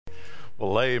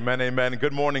Well, amen, amen.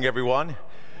 Good morning, everyone.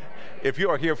 If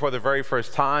you are here for the very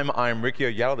first time, I'm Ricky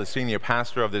Ayala, the senior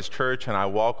pastor of this church, and I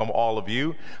welcome all of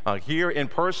you here in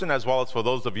person, as well as for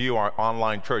those of you, our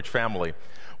online church family.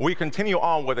 We continue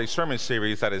on with a sermon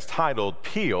series that is titled,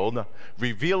 Peeled,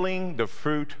 Revealing the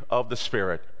Fruit of the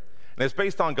Spirit. And it's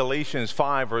based on Galatians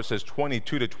 5, verses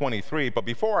 22 to 23. But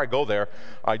before I go there,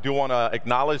 I do want to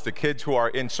acknowledge the kids who are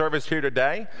in service here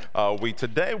today.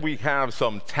 Today we have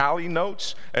some tally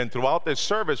notes, and throughout this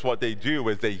service, what they do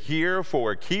is they hear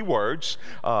for keywords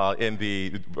from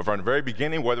the very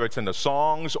beginning, whether it's in the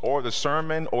songs or the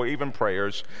sermon or even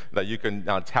prayers, that you can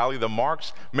tally the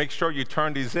marks. Make sure you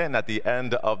turn these in at the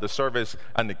end of the service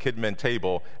on the Kidmin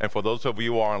table. And for those of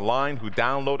you who are online who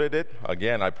downloaded it,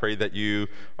 again, I pray that you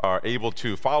are able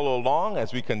to follow along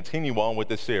as we continue on with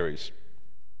this series.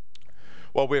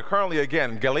 Well, we're currently,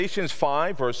 again, Galatians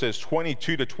 5, verses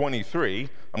 22 to 23.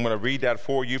 I'm going to read that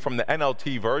for you from the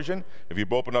NLT version. If you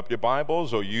open up your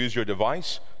Bibles or use your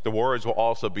device, the words will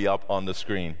also be up on the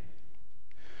screen.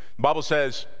 The Bible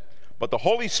says, "But the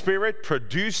Holy Spirit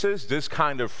produces this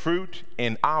kind of fruit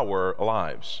in our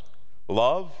lives: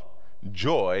 love,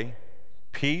 joy,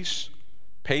 peace,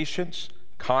 patience,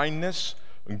 kindness,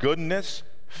 goodness,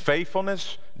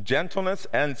 faithfulness, gentleness,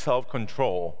 and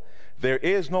self-control. There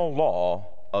is no law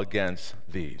against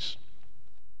these."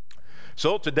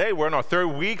 So today we're in our third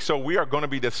week, so we are going to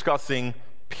be discussing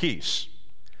peace.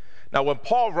 Now, when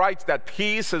Paul writes that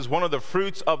peace is one of the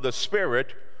fruits of the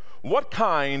Spirit, what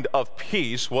kind of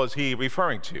peace was he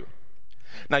referring to?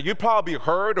 Now, you probably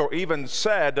heard or even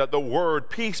said the word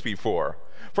peace before.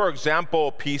 For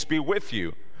example, peace be with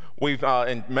you.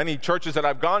 In many churches that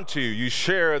I've gone to, you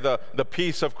share the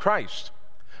peace of Christ.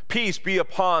 Peace be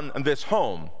upon this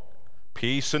home.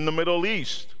 Peace in the Middle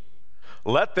East.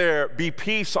 Let there be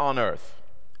peace on earth.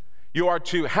 You are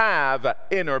to have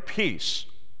inner peace.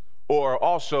 Or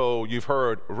also, you've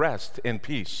heard, rest in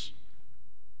peace.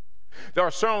 There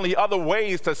are certainly other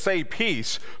ways to say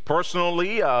peace.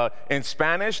 Personally, in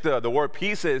Spanish, the word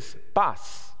peace is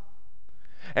paz.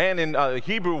 And in the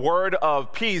Hebrew word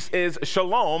of peace is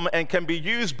shalom, and can be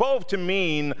used both to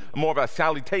mean more of a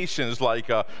salutations like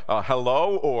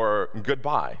hello or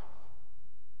goodbye.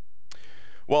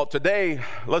 Well, today,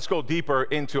 let's go deeper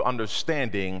into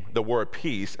understanding the word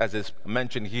peace as is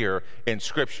mentioned here in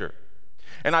Scripture.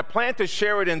 And I plan to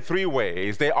share it in three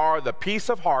ways. They are the peace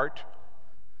of heart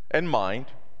and mind,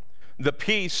 the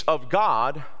peace of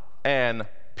God, and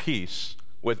peace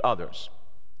with others.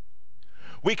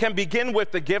 We can begin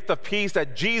with the gift of peace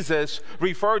that Jesus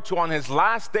referred to on his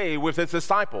last day with his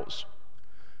disciples.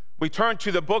 We turn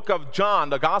to the book of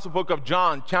John, the Gospel book of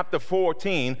John, chapter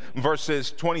 14,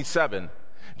 verses 27.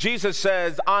 Jesus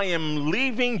says, "I am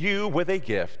leaving you with a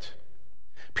gift,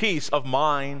 peace of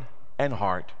mind and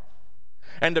heart.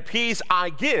 And the peace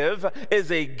I give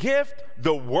is a gift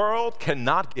the world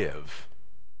cannot give.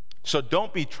 So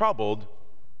don't be troubled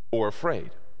or afraid."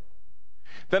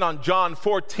 Then on John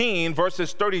 14,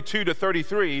 verses 32 to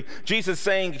 33, Jesus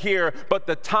saying here, "But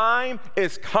the time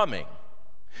is coming.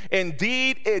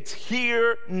 Indeed, it's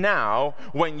here now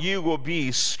when you will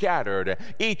be scattered,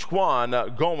 each one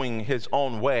going his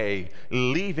own way,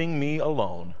 leaving me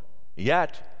alone.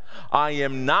 Yet I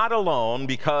am not alone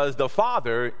because the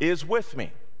Father is with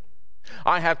me.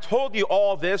 I have told you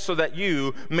all this so that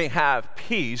you may have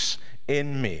peace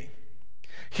in me.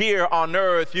 Here on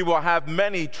earth you will have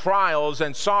many trials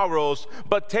and sorrows,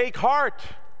 but take heart,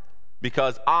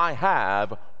 because I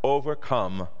have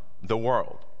overcome the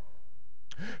world."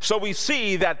 So we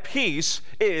see that peace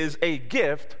is a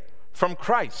gift from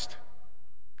Christ.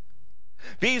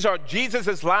 These are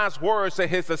Jesus' last words to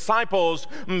his disciples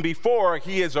before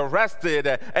he is arrested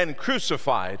and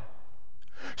crucified.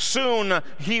 Soon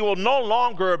he will no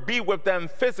longer be with them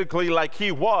physically like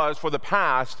he was for the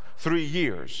past 3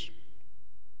 years.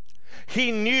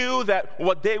 He knew that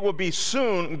what they would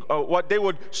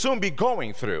soon be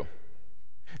going through.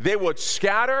 They would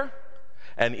scatter,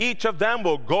 and each of them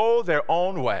will go their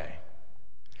own way.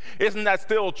 Isn't that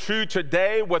still true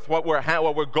today with what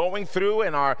we're going through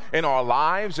in our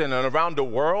lives and around the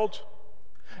world?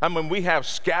 And when we have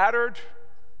scattered,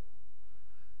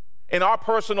 in our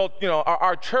personal,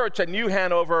 our church at New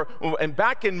Hanover, and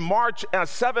back in March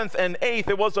 7th and 8th,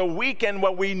 it was a weekend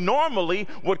where we normally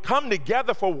would come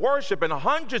together for worship, and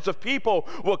hundreds of people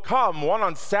would come, one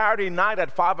on Saturday night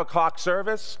at 5 o'clock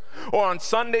service, or on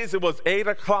Sundays it was 8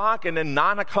 o'clock, and then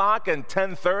 9 o'clock and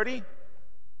 10:30.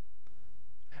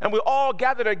 And we all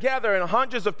gather together, and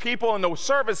hundreds of people in the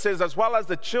services, as well as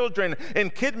the children in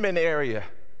Kidmin area.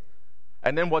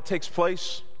 And then what takes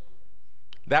place?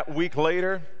 That week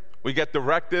later, We get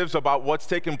directives about what's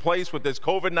taking place with this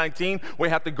COVID-19. We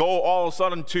have to go all of a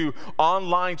sudden to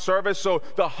online service. So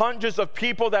the hundreds of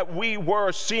people that we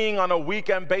were seeing on a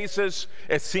weekend basis,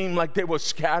 it seemed like they were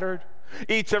scattered.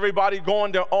 Everybody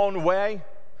going their own way.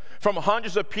 From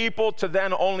hundreds of people to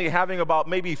then only having about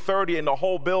maybe 30 in the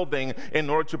whole building in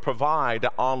order to provide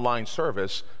the online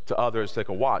service to others that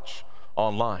can watch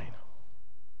online.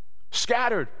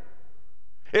 Scattered.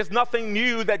 It's nothing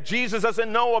new that Jesus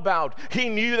doesn't know about. He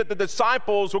knew that the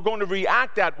disciples were going to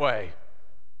react that way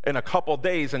in a couple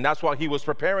days, and that's what he was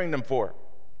preparing them for.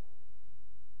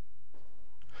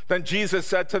 Then Jesus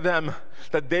said to them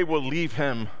that they will leave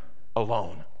him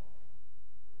alone.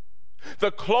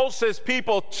 The closest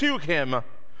people to him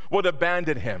would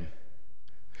abandon him.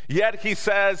 Yet he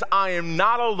says, I am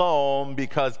not alone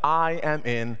because I am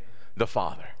in the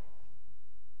Father.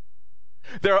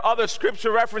 There are other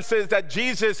scripture references that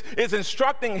Jesus is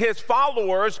instructing his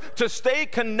followers to stay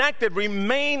connected,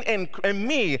 remain in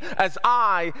me as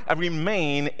I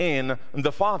remain in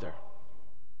the Father.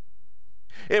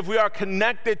 If we are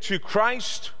connected to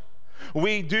Christ,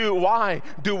 why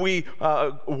do we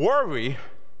worry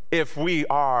if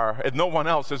no one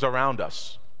else is around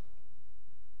us?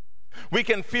 We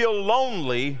can feel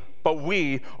lonely, but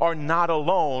we are not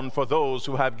alone for those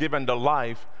who have given their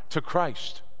life to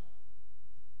Christ.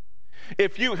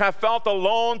 If you have felt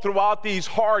alone throughout these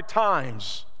hard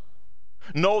times,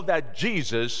 know that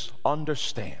Jesus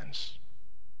understands.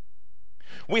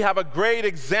 We have a great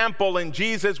example in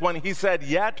Jesus when he said,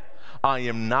 yet I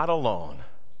am not alone.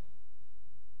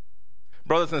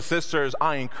 Brothers and sisters,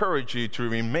 I encourage you to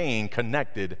remain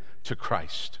connected to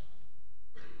Christ.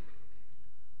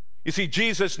 You see,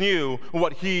 Jesus knew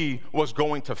what he was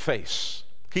going to face.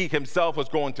 He himself was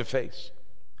going to face.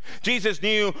 Jesus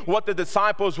knew what the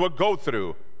disciples would go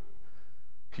through.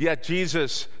 Yet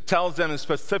Jesus tells them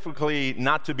specifically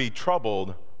not to be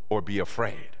troubled or be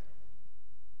afraid.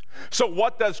 So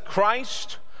what does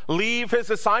Christ leave his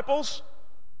disciples?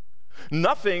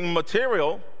 Nothing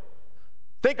material.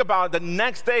 Think about it, the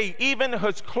next day, even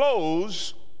his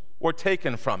clothes were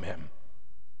taken from him.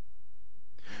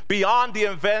 Beyond the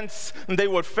events they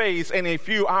would face in a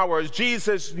few hours,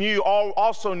 Jesus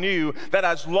also knew that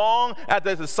as long as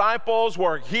the disciples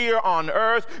were here on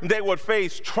earth, they would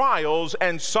face trials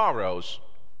and sorrows.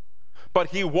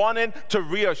 But he wanted to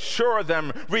reassure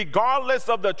them, regardless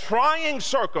of the trying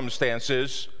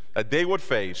circumstances that they would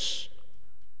face,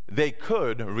 they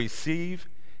could receive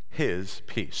his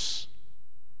peace.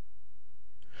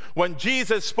 When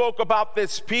Jesus spoke about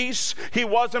this peace, he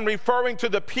wasn't referring to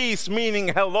the peace meaning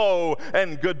hello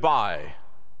and goodbye.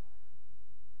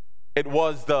 It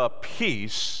was the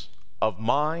peace of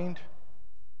mind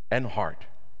and heart.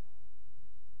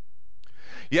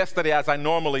 Yesterday, as I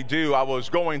normally do, I was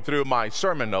going through my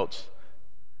sermon notes.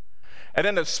 And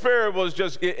then the Spirit was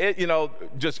just in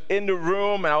the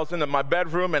room, and I was in my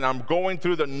bedroom, and I'm going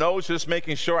through the notes, just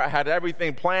making sure I had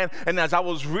everything planned. And as I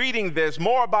was reading this,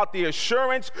 more about the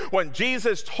assurance when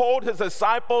Jesus told his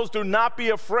disciples, do not be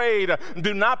afraid,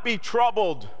 do not be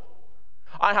troubled.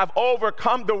 I have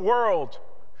overcome the world.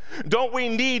 Don't we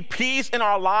need peace in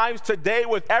our lives today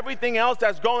with everything else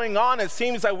that's going on? It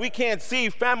seems like we can't see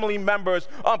family members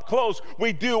up close.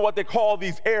 We do what they call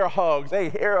these air hugs. Hey,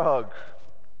 air hug.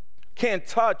 Can't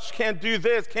touch, can't do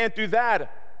this, can't do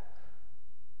that.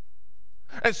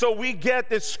 And so we get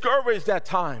discouraged at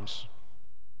times.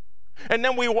 And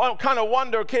then we kind of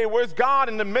wonder, okay, where's God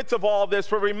in the midst of all this?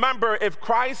 But remember, if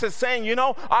Christ is saying,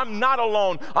 I'm not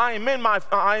alone, I am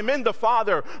in the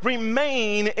Father,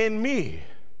 remain in me.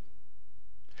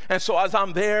 And so as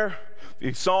I'm there,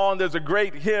 there's a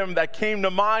great hymn that came to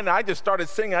mind. I just started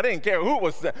singing. I didn't care who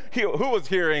was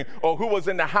hearing or who was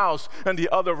in the house and the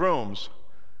other rooms.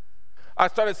 I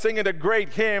started singing a great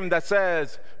hymn that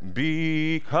says,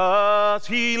 because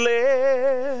he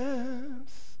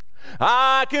lives,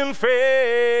 I can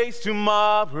face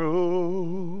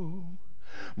tomorrow.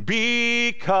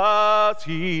 Because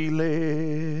he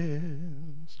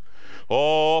lives,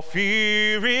 all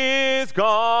fear is gone.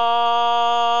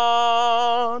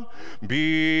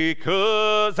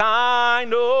 Because I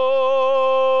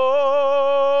know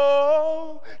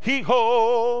he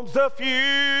holds the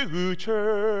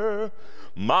future.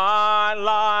 My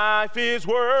life is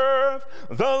worth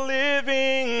the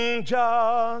living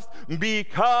just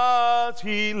because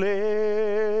he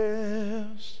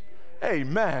lives.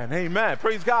 Amen, amen.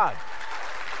 Praise God.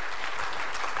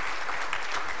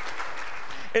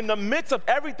 In the midst of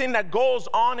everything that goes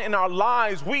on in our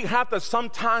lives, we have to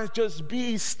sometimes just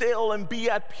be still and be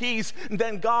at peace. And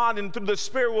then God and through the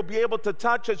Spirit will be able to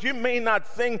touch us. You may not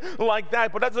sing like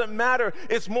that, but it doesn't matter.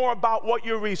 It's more about what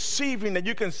you're receiving that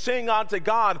you can sing unto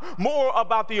God, more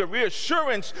about the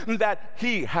reassurance that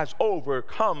He has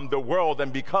overcome the world.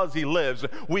 And because He lives,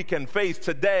 we can face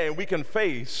today and we can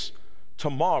face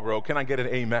tomorrow. Can I get an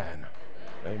amen?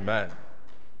 Amen.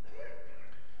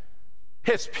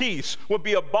 His peace would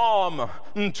be a balm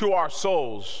to our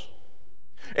souls,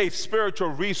 a spiritual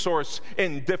resource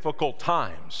in difficult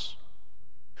times.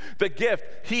 The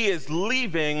gift He is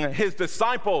leaving His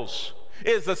disciples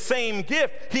is the same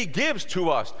gift He gives to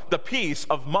us, the peace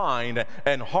of mind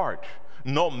and heart,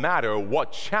 no matter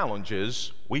what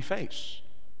challenges we face.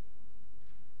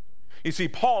 You see,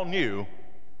 Paul knew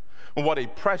what a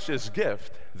precious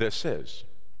gift this is.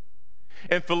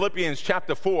 In Philippians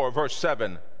chapter 4, verse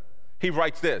 7, he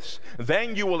writes this: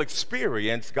 "Then you will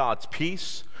experience God's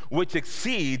peace, which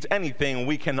exceeds anything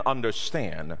we can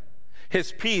understand.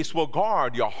 His peace will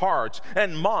guard your hearts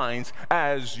and minds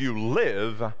as you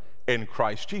live in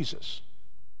Christ Jesus."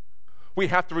 We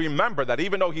have to remember that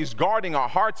even though He's guarding our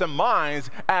hearts and minds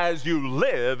as you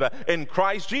live in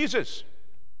Christ Jesus.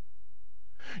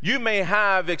 You may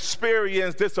have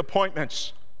experienced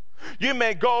disappointments. You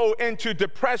may go into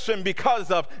depression because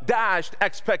of dashed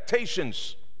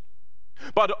expectations.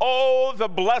 But oh, the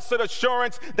blessed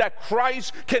assurance that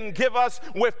Christ can give us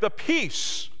with the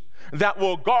peace that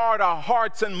will guard our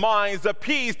hearts and minds, the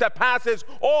peace that passes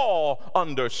all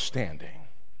understanding.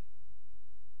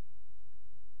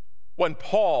 When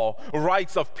Paul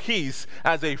writes of peace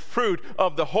as a fruit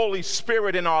of the Holy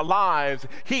Spirit in our lives,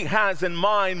 he has in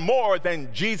mind more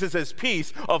than Jesus'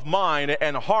 peace of mind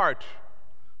and heart.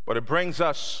 But it brings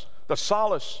us the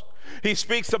solace. He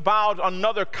speaks about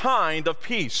another kind of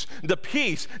peace, the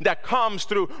peace that comes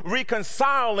through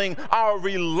reconciling our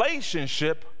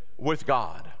relationship with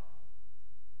God.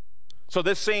 So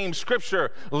this same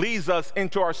scripture leads us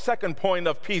into our second point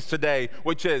of peace today,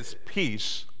 which is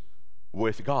peace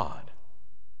with God.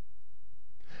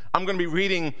 I'm going to be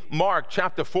reading Mark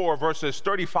chapter 4, verses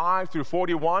 35 through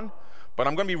 41, but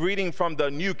I'm going to be reading from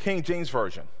the New King James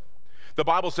Version. The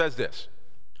Bible says this: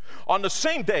 "On the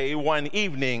same day when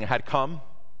evening had come,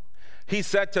 He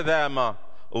said to them,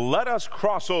 'Let us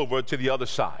cross over to the other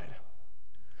side.'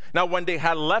 Now when they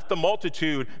had left the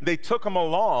multitude, they took Him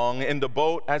along in the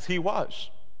boat as He was.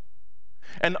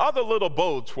 And other little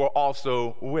boats were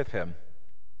also with Him.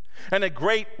 And a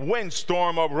great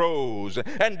windstorm arose,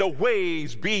 and the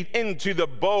waves beat into the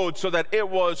boat so that it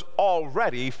was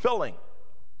already filling.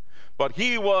 But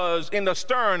He was in the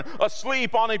stern,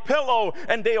 asleep on a pillow,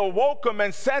 and they awoke Him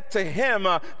and said to Him,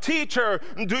 'Teacher,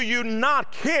 do you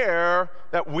not care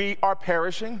that we are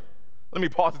perishing?'" Let me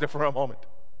pause there for a moment.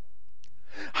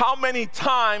 How many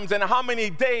times and how many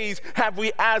days have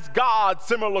we asked God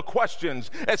similar questions,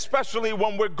 especially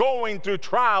when we're going through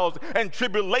trials and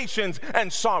tribulations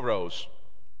and sorrows?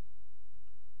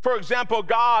 For example,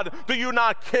 God, do you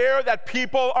not care that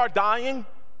people are dying?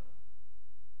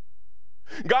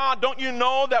 God, don't you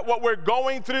know that what we're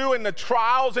going through in the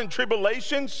trials and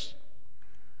tribulations?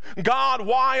 God,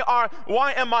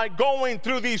 why am I going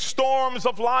through these storms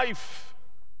of life?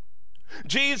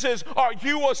 Jesus, are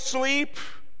you asleep?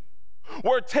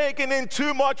 We're taking in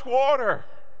too much water.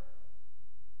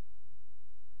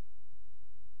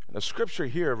 And the scripture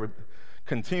here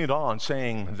continued on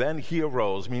saying, "Then He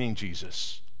arose," meaning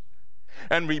Jesus,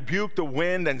 "and rebuked the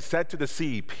wind and said to the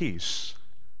sea, 'Peace,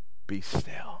 be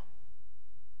still.'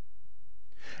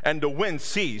 And the wind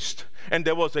ceased, and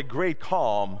there was a great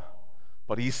calm.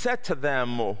 But He said to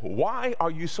them, 'Why are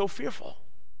you so fearful?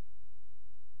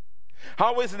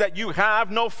 How is it that you have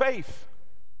no faith?'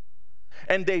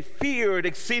 And they feared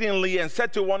exceedingly and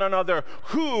said to one another,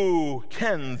 'Who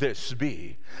can this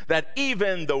be, that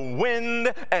even the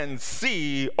wind and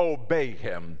sea obey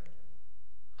Him?'"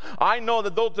 I know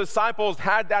that those disciples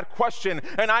had that question,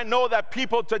 and I know that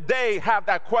people today have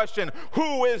that question.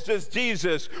 Who is this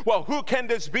Jesus? Well, who can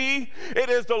this be? It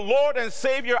is the Lord and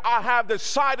Savior I have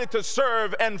decided to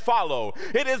serve and follow.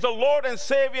 It is the Lord and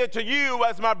Savior to you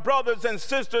as my brothers and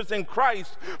sisters in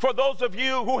Christ. For those of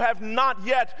you who have not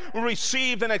yet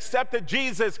received and accepted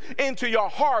Jesus into your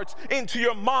hearts, into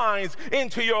your minds,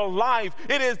 into your life,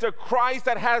 it is the Christ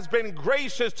that has been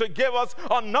gracious to give us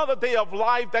another day of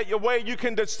life where you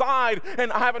can decide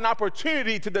and have an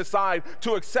opportunity to decide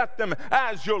to accept Him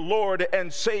as your Lord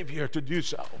and Savior to do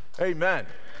so. Amen.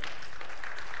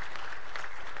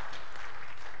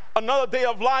 Another day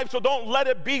of life, so don't let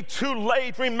it be too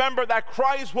late. Remember that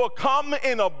Christ will come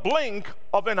in a blink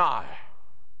of an eye.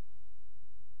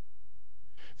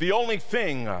 The only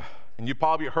thing, and you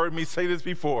probably heard me say this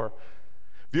before,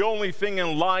 the only thing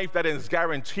in life that is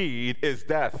guaranteed is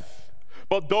death.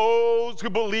 But those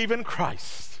who believe in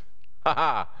Christ,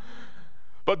 but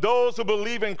those who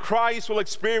believe in Christ will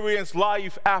experience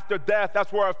life after death.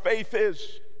 That's where our faith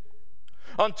is.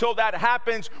 Until that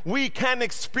happens, we can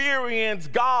experience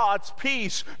God's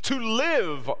peace to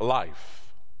live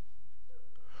life.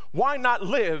 Why not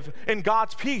live in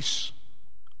God's peace?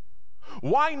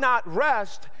 Why not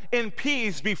rest in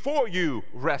peace before you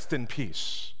rest in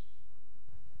peace?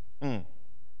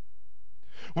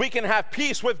 We can have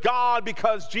peace with God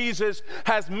because Jesus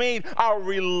has made our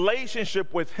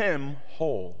relationship with Him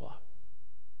whole.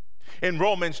 In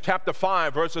Romans chapter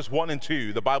 5, verses 1 and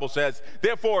 2, the Bible says,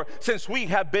 "Therefore, since we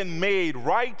have been made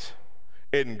right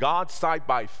in God's sight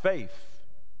by faith,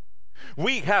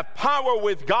 we have power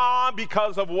with God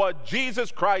because of what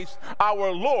Jesus Christ,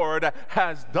 our Lord,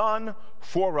 has done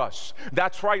for us."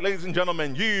 That's right, ladies and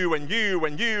gentlemen, you and you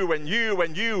and you and you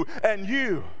and you and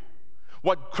you.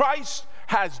 What Christ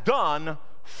has done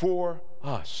for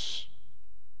us.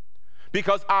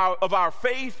 Because of our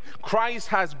faith, Christ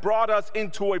has brought us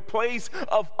into a place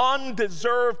of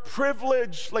undeserved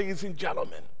privilege, ladies and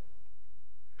gentlemen,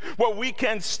 where we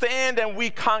can stand and we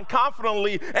can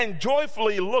confidently and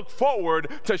joyfully look forward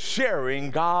to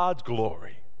sharing God's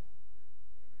glory.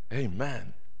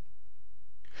 Amen.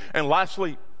 And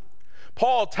lastly,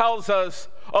 Paul tells us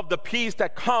of the peace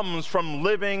that comes from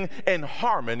living in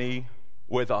harmony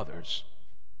with others.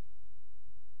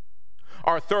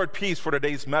 Our third piece for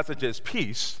today's message is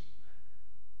peace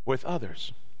with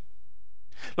others.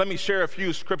 Let me share a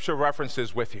few scripture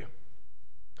references with you.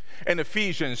 In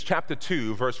Ephesians chapter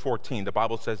 2, verse 14, the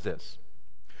Bible says this: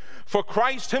 "For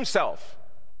Christ himself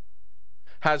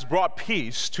has brought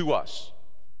peace to us.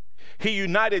 He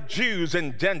united Jews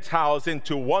and Gentiles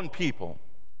into one people.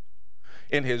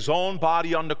 In his own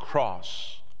body on the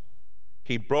cross,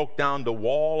 he broke down the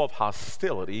wall of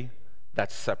hostility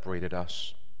that separated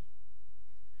us."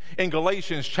 In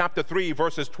Galatians chapter 3,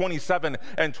 verses 27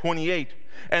 and 28,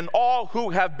 "And all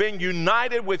who have been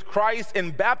united with Christ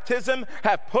in baptism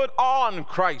have put on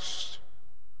Christ,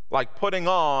 like putting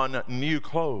on new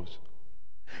clothes.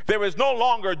 There is no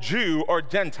longer Jew or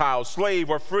Gentile, slave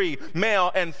or free,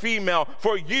 male and female,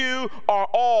 for you are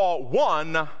all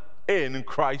one in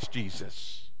Christ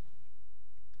Jesus."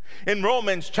 In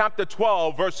Romans chapter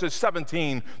 12, verses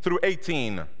 17 through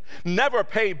 18, "Never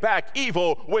pay back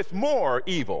evil with more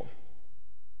evil.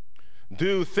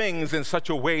 Do things in such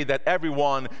a way that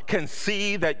everyone can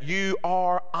see that you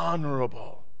are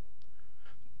honorable.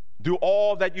 Do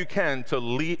all that you can to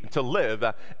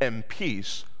live in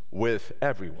peace with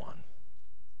everyone."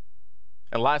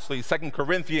 And lastly, 2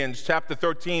 Corinthians chapter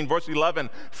 13, verse 11,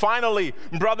 "Finally,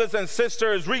 brothers and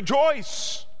sisters,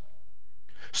 rejoice.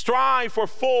 Strive for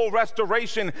full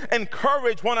restoration,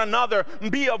 encourage one another,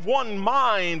 be of one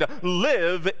mind,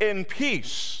 live in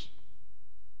peace.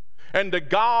 And the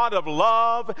God of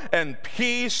love and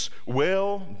peace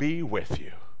will be with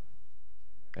you."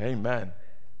 Amen.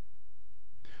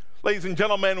 Ladies and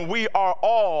gentlemen, we are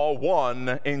all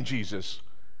one in Jesus.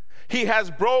 He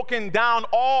has broken down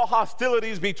all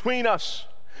hostilities between us,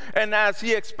 and as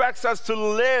He expects us to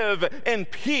live in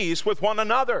peace with one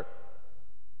another.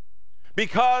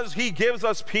 Because He gives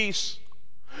us peace,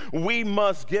 we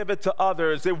must give it to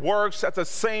others. It works at the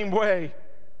same way,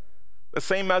 the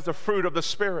same as the fruit of the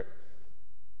Spirit.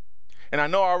 And I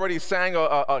know I already sang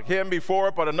a hymn before,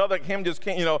 but another hymn just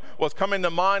came, was coming to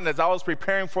mind as I was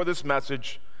preparing for this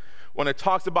message. When it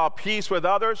talks about peace with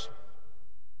others,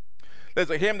 there's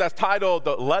a hymn that's titled,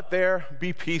 "Let There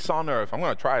Be Peace on Earth." I'm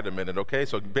going to try it a minute, okay?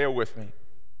 So bear with me.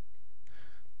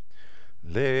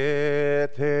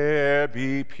 Let there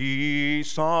be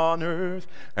peace on earth,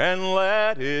 and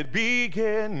let it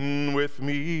begin with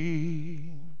me.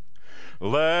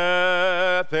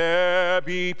 Let there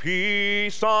be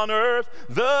peace on earth,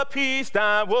 the peace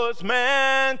that was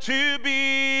meant to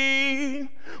be.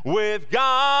 With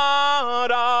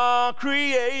God our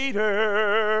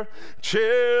Creator,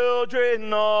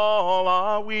 children all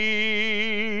are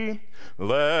we.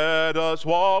 Let us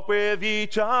walk with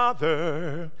each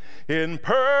other in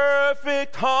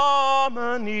perfect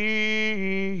harmony.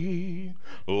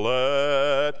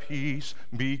 Let peace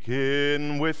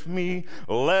begin with me.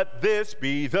 Let this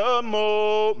be the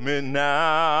moment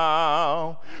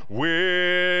now.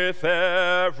 With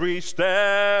every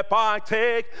step I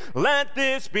take, let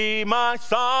this be my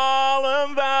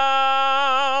solemn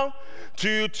vow.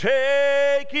 To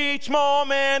take each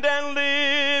moment and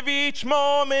live each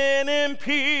moment in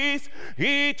peace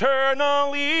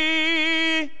eternally.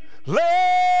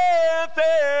 Let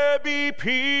there be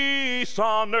peace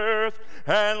on earth,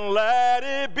 and let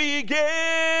it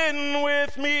begin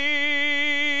with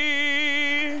me.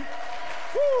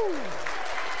 Woo.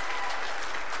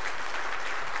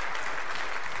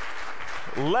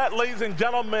 Ladies and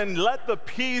gentlemen, let the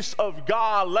peace of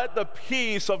God, let the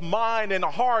peace of mind and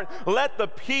heart, let the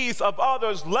peace of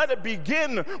others, let it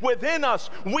begin within us.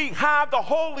 We have the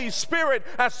Holy Spirit.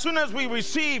 As soon as we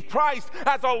receive Christ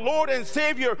as our Lord and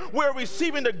Savior, we're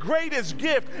receiving the greatest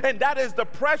gift, and that is the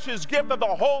precious gift of the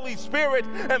Holy Spirit.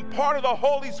 And part of the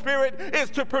Holy Spirit is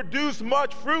to produce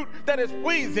much fruit that is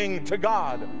pleasing to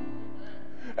God.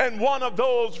 And one of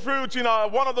those fruits,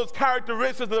 one of those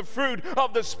characteristics of the fruit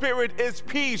of the Spirit is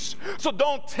peace. So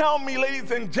don't tell me,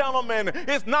 ladies and gentlemen,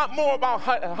 it's not more about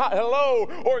hello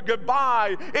or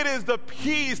goodbye. It is the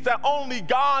peace that only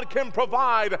God can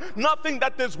provide, nothing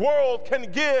that this world can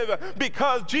give,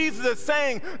 because Jesus is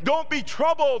saying, don't be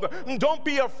troubled, don't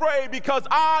be afraid, because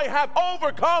I have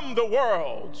overcome the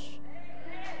world.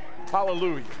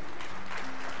 Hallelujah.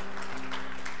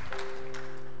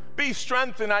 Be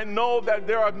strengthened. I know that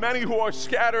there are many who are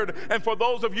scattered, and for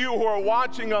those of you who are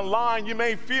watching online, you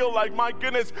may feel like, my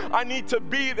goodness, I need to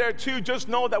be there too. Just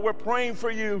know that we're praying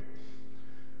for you.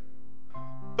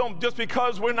 Don't just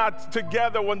because we're not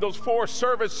together when those 4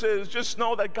 services, just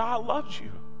know that God loves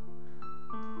you.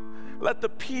 Let the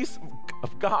peace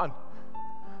of God.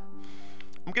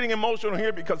 I'm getting emotional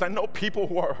here because I know people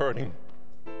who are hurting.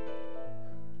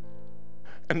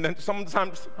 And then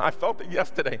sometimes, I felt it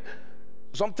yesterday,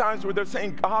 sometimes where they're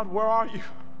saying, God, where are you?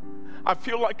 I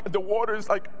feel like the water is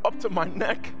like up to my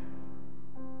neck.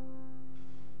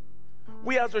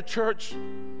 We as a church,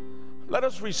 let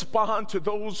us respond to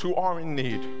those who are in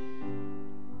need.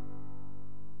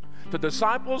 The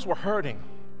disciples were hurting.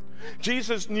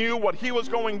 Jesus knew what he was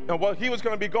going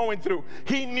to be going through.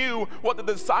 He knew what the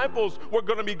disciples were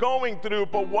going to be going through,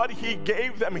 but what he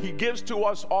gave them, he gives to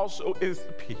us also, is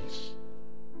peace.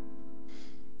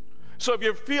 So if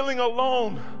you're feeling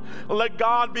alone, let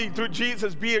God be, through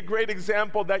Jesus, be a great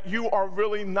example that you are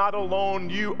really not alone.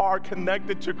 You are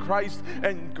connected to Christ,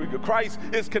 and Christ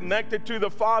is connected to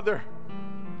the Father.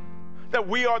 That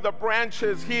we are the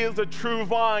branches, he is the true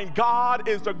vine. God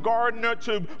is the gardener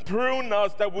to prune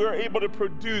us, that we're able to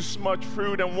produce much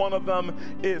fruit, and one of them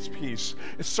is peace.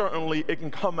 Certainly it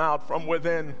can come out from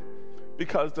within,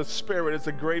 because the Spirit is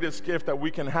the greatest gift that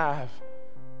we can have.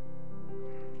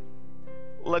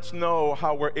 Let's know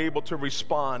how we're able to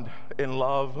respond in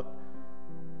love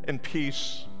and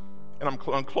peace. And I'm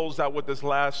going to close out with this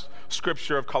last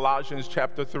scripture of Colossians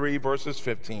chapter 3, verses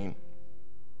 15.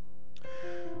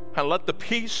 And let the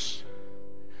peace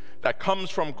that comes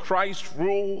from Christ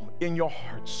rule in your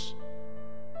hearts.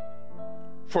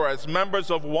 For as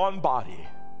members of one body,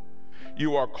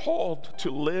 you are called to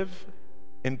live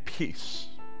in peace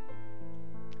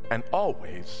and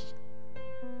always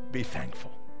be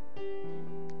thankful.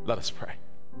 Let us pray.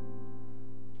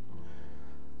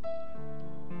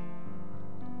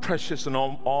 Precious and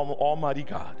almighty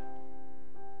God,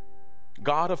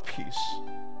 God of peace.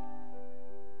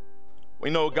 We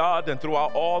know, God, and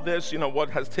throughout all this, what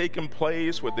has taken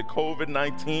place with the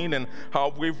COVID-19 and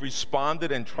how we've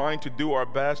responded and trying to do our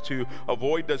best to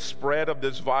avoid the spread of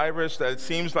this virus, that it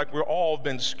seems like we're all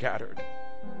been scattered.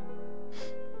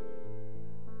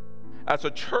 As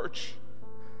a church,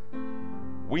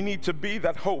 we need to be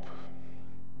that hope.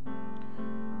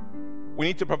 We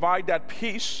need to provide that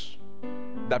peace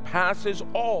that passes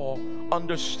all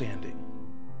understanding.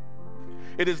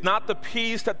 It is not the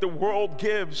peace that the world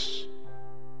gives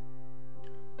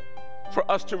for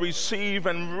us to receive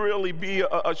and really be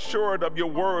assured of your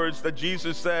words that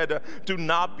Jesus said, do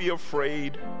not be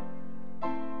afraid.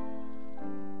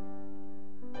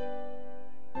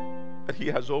 That he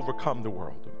has overcome the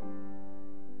world.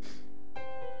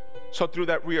 So through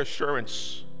that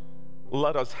reassurance,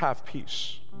 let us have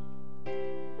peace.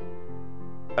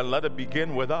 And let it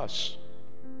begin with us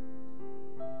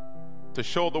to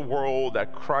show the world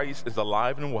that Christ is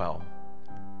alive and well,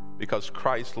 because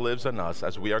Christ lives in us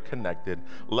as we are connected.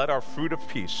 Let our fruit of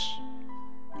peace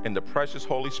in the precious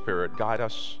Holy Spirit guide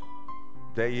us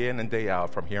day in and day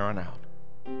out from here on out.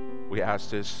 We ask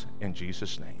this in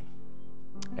Jesus' name.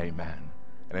 Amen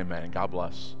and amen. God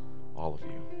bless all of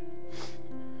you.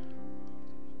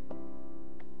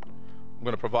 I'm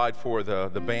going to provide for the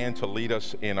band to lead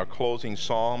us in our closing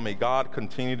song. May God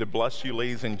continue to bless you,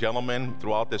 ladies and gentlemen,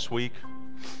 throughout this week.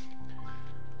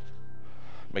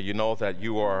 May you know that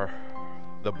you are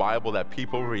the Bible that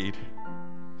people read,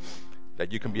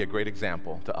 that you can be a great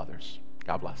example to others.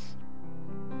 God bless.